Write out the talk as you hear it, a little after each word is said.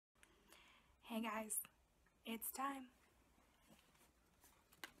Hey guys, it's time.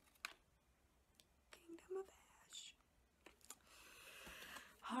 Kingdom of Ash.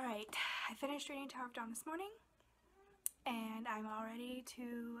 Alright, I finished reading Tower of Dawn this morning, and I'm all ready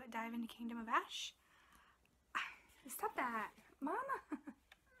to dive into Kingdom of Ash. Stop that! Mama!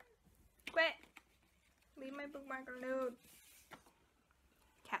 Quit! Leave my bookmark alone.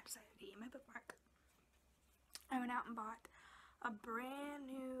 Cat decided to eat my bookmark. I went out and bought a brand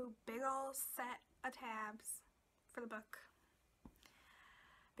new big ol' set of tabs for the book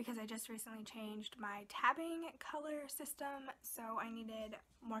because I just recently changed my tabbing color system, so I needed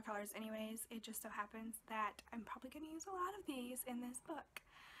more colors anyways. It just so happens that I'm probably going to use a lot of these in this book.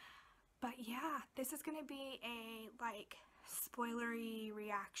 But yeah, this is going to be a like spoilery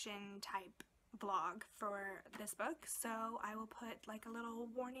reaction type vlog for this book, so I will put like a little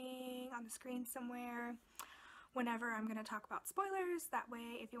warning on the screen somewhere whenever I'm going to talk about spoilers. That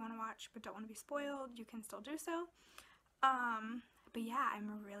way, if you want to watch but don't want to be spoiled, you can still do so. But yeah,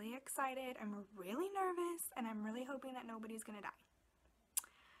 I'm really excited, I'm really nervous, and I'm really hoping that nobody's going to die.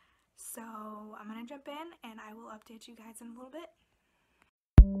 So I'm going to jump in and I will update you guys in a little bit.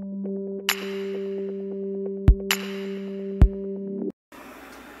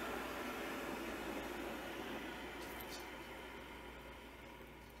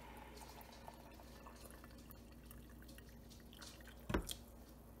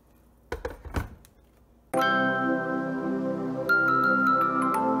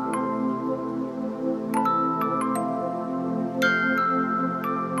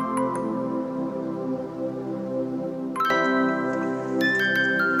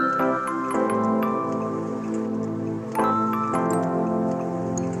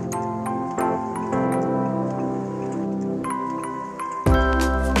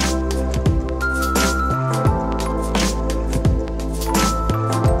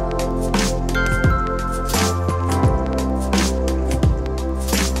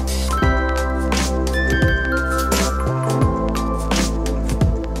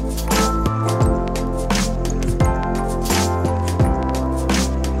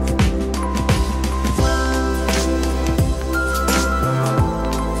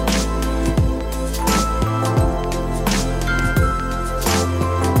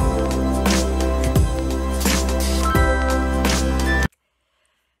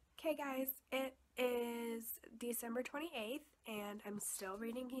 It is December 28th and I'm still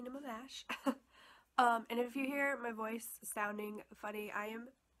reading Kingdom of Ash. And if you hear my voice sounding funny, I am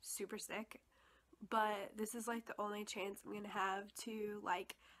super sick, but this is like the only chance I'm gonna have to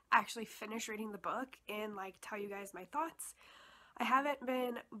like actually finish reading the book and like tell you guys my thoughts. I haven't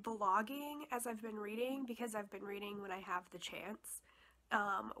been vlogging as I've been reading because I've been reading when I have the chance.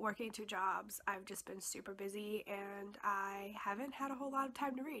 Working 2 jobs, I've just been super busy and I haven't had a whole lot of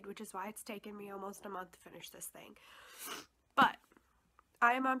time to read, which is why it's taken me almost a month to finish this thing. But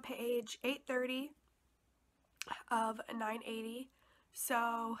I am on page 830 of 980,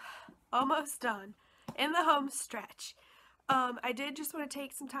 so almost done in the home stretch. I did just want to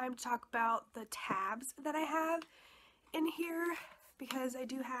take some time to talk about the tabs that I have in here because I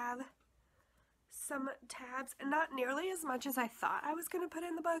do have some tabs, and not nearly as much as I thought I was going to put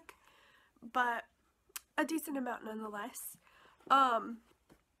in the book, but a decent amount nonetheless. I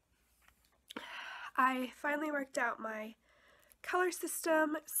finally worked out my color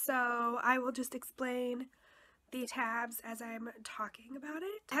system, so I will just explain the tabs as I'm talking about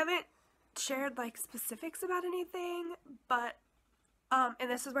it. I haven't shared like specifics about anything, but and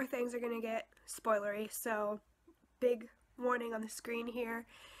this is where things are going to get spoilery, so big warning on the screen here.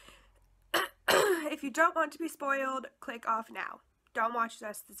 If you don't want to be spoiled, click off now. Don't watch the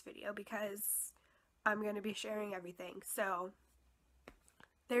rest of this video because I'm going to be sharing everything. So,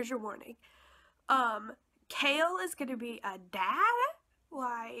 there's your warning. Kale is going to be a dad?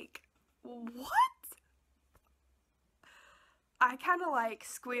 Like, what? I kind of like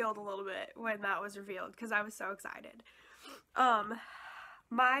squealed a little bit when that was revealed because I was so excited.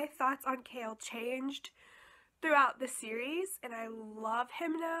 My thoughts on Kale changed throughout the series, and I love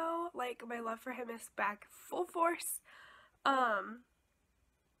him now. Like, my love for him is back full force. And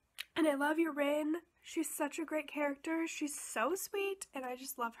I love Yrinn. She's such a great character. She's so sweet, and I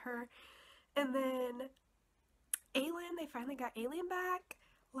just love her. And then Aelin, they finally got Aelin back.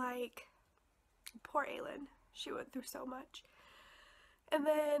 Like, poor Aelin. She went through so much. And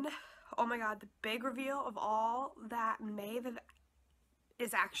then, oh my god, the big reveal of all, that Maeve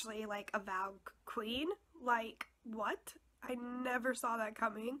is actually like a Vow Queen. Like, what? I never saw that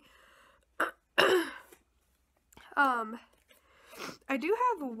coming. I do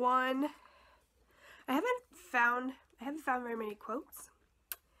have one. I haven't found very many quotes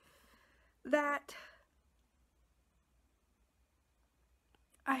that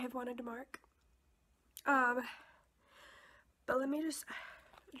I have wanted to mark. But let me just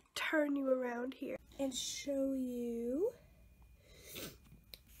turn you around here and show you.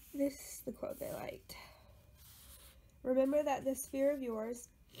 This is the quote they liked. Remember that this fear of yours,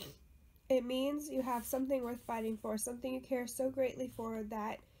 it means you have something worth fighting for, something you care so greatly for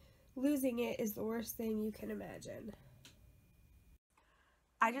that losing it is the worst thing you can imagine.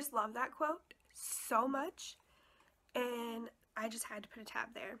 I just love that quote so much, and I just had to put a tab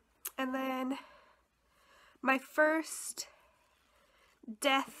there. And then my first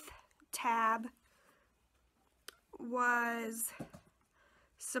death tab was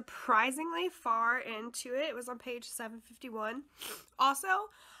surprisingly far into it. It was on page 751. Also,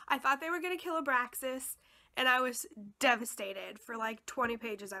 I thought they were going to kill Abraxas, and I was devastated. For like 20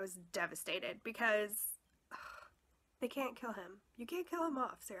 pages, I was devastated because they can't kill him. You can't kill him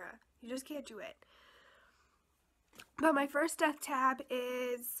off, Sarah. You just can't do it. But my first death tab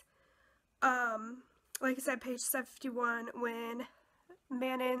is, like I said, page 751, when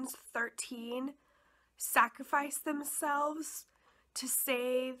Manon's 13 sacrificed themselves to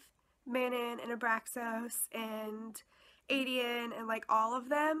save Manon and Abraxas and Adian and like all of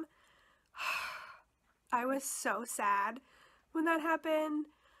them. I was so sad when that happened.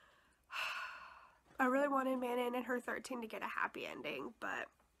 I really wanted Manon and her 13 to get a happy ending, but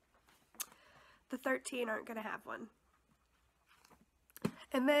the 13 aren't going to have one.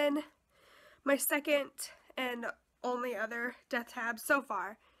 And then my second and only other death tab so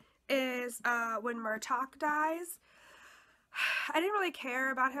far is when Murtaugh dies. I didn't really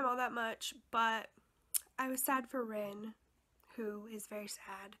care about him all that much, but I was sad for Rin, who is very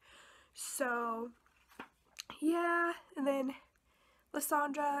sad. So, yeah, and then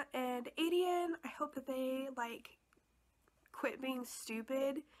Lysandra and Adian, I hope that they, like, quit being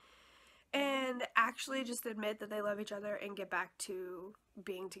stupid and actually just admit that they love each other and get back to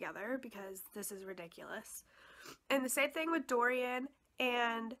being together, because this is ridiculous. And the same thing with Dorian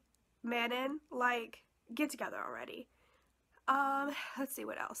and Manon, like, get together already. Let's see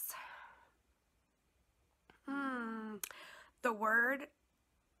what else. The word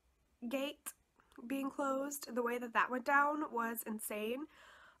gate being closed, the way that that went down was insane.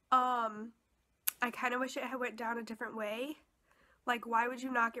 I kind of wish it had went down a different way. Like, why would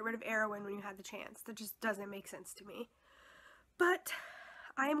you not get rid of Erwin when you had the chance? That just doesn't make sense to me. But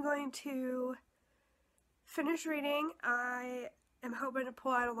I am going to finish reading. I am hoping to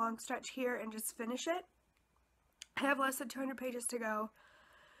pull out a long stretch here and just finish it. I have less than 200 pages to go,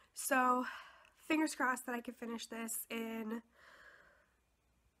 so fingers crossed that I can finish this in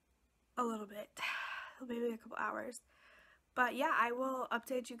a little bit, maybe a couple hours. But yeah, I will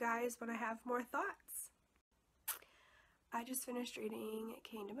update you guys when I have more thoughts. I just finished reading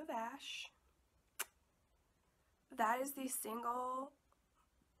Kingdom of Ash. That is the single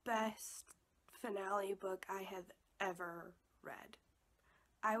best finale book I have ever read.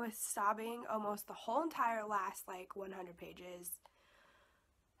 I was sobbing almost the whole entire last, like, 100 pages.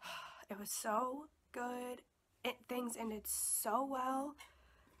 It was so good. Things ended so well.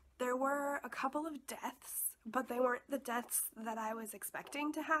 There were a couple of deaths, but they weren't the deaths that I was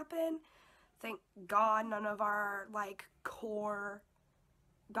expecting to happen. Thank God none of our, like, core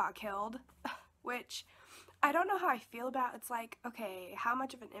got killed, which I don't know how I feel about. It's like, okay, how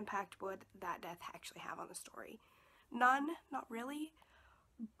much of an impact would that death actually have on the story? None, not really.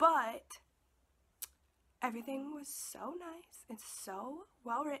 But everything was so nice and so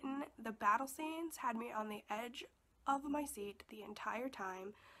well written. The battle scenes had me on the edge of my seat the entire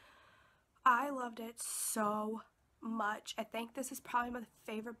time. I loved it so much. I think this is probably my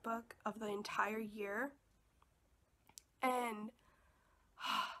favorite book of the entire year. And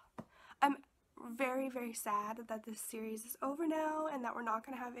I'm very, very sad that this series is over now and that we're not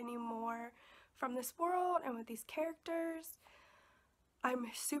going to have any more from this world and with these characters. I'm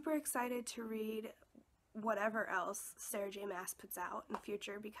super excited to read whatever else Sarah J. Maas puts out in the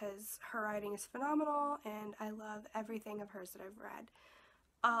future, because her writing is phenomenal and I love everything of hers that I've read.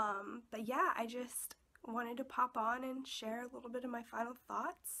 But yeah, I just wanted to pop on and share a little bit of my final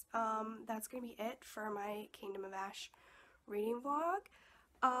thoughts. That's going to be it for my Kingdom of Ash reading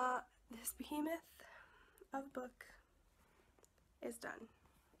vlog. This behemoth of a book is done.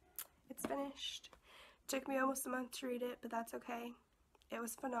 It's finished. It took me almost a month to read it, but that's okay. It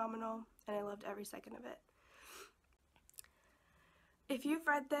was phenomenal, and I loved every second of it. If you've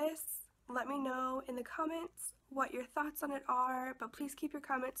read this, let me know in the comments what your thoughts on it are, but please keep your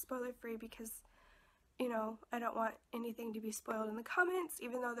comments spoiler-free, because, you know, I don't want anything to be spoiled in the comments,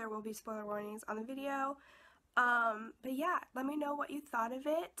 even though there will be spoiler warnings on the video. But yeah, let me know what you thought of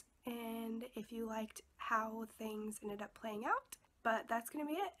it. and if you liked how things ended up playing out. But that's gonna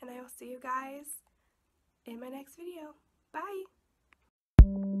be it, and I will see you guys in my next video. Bye!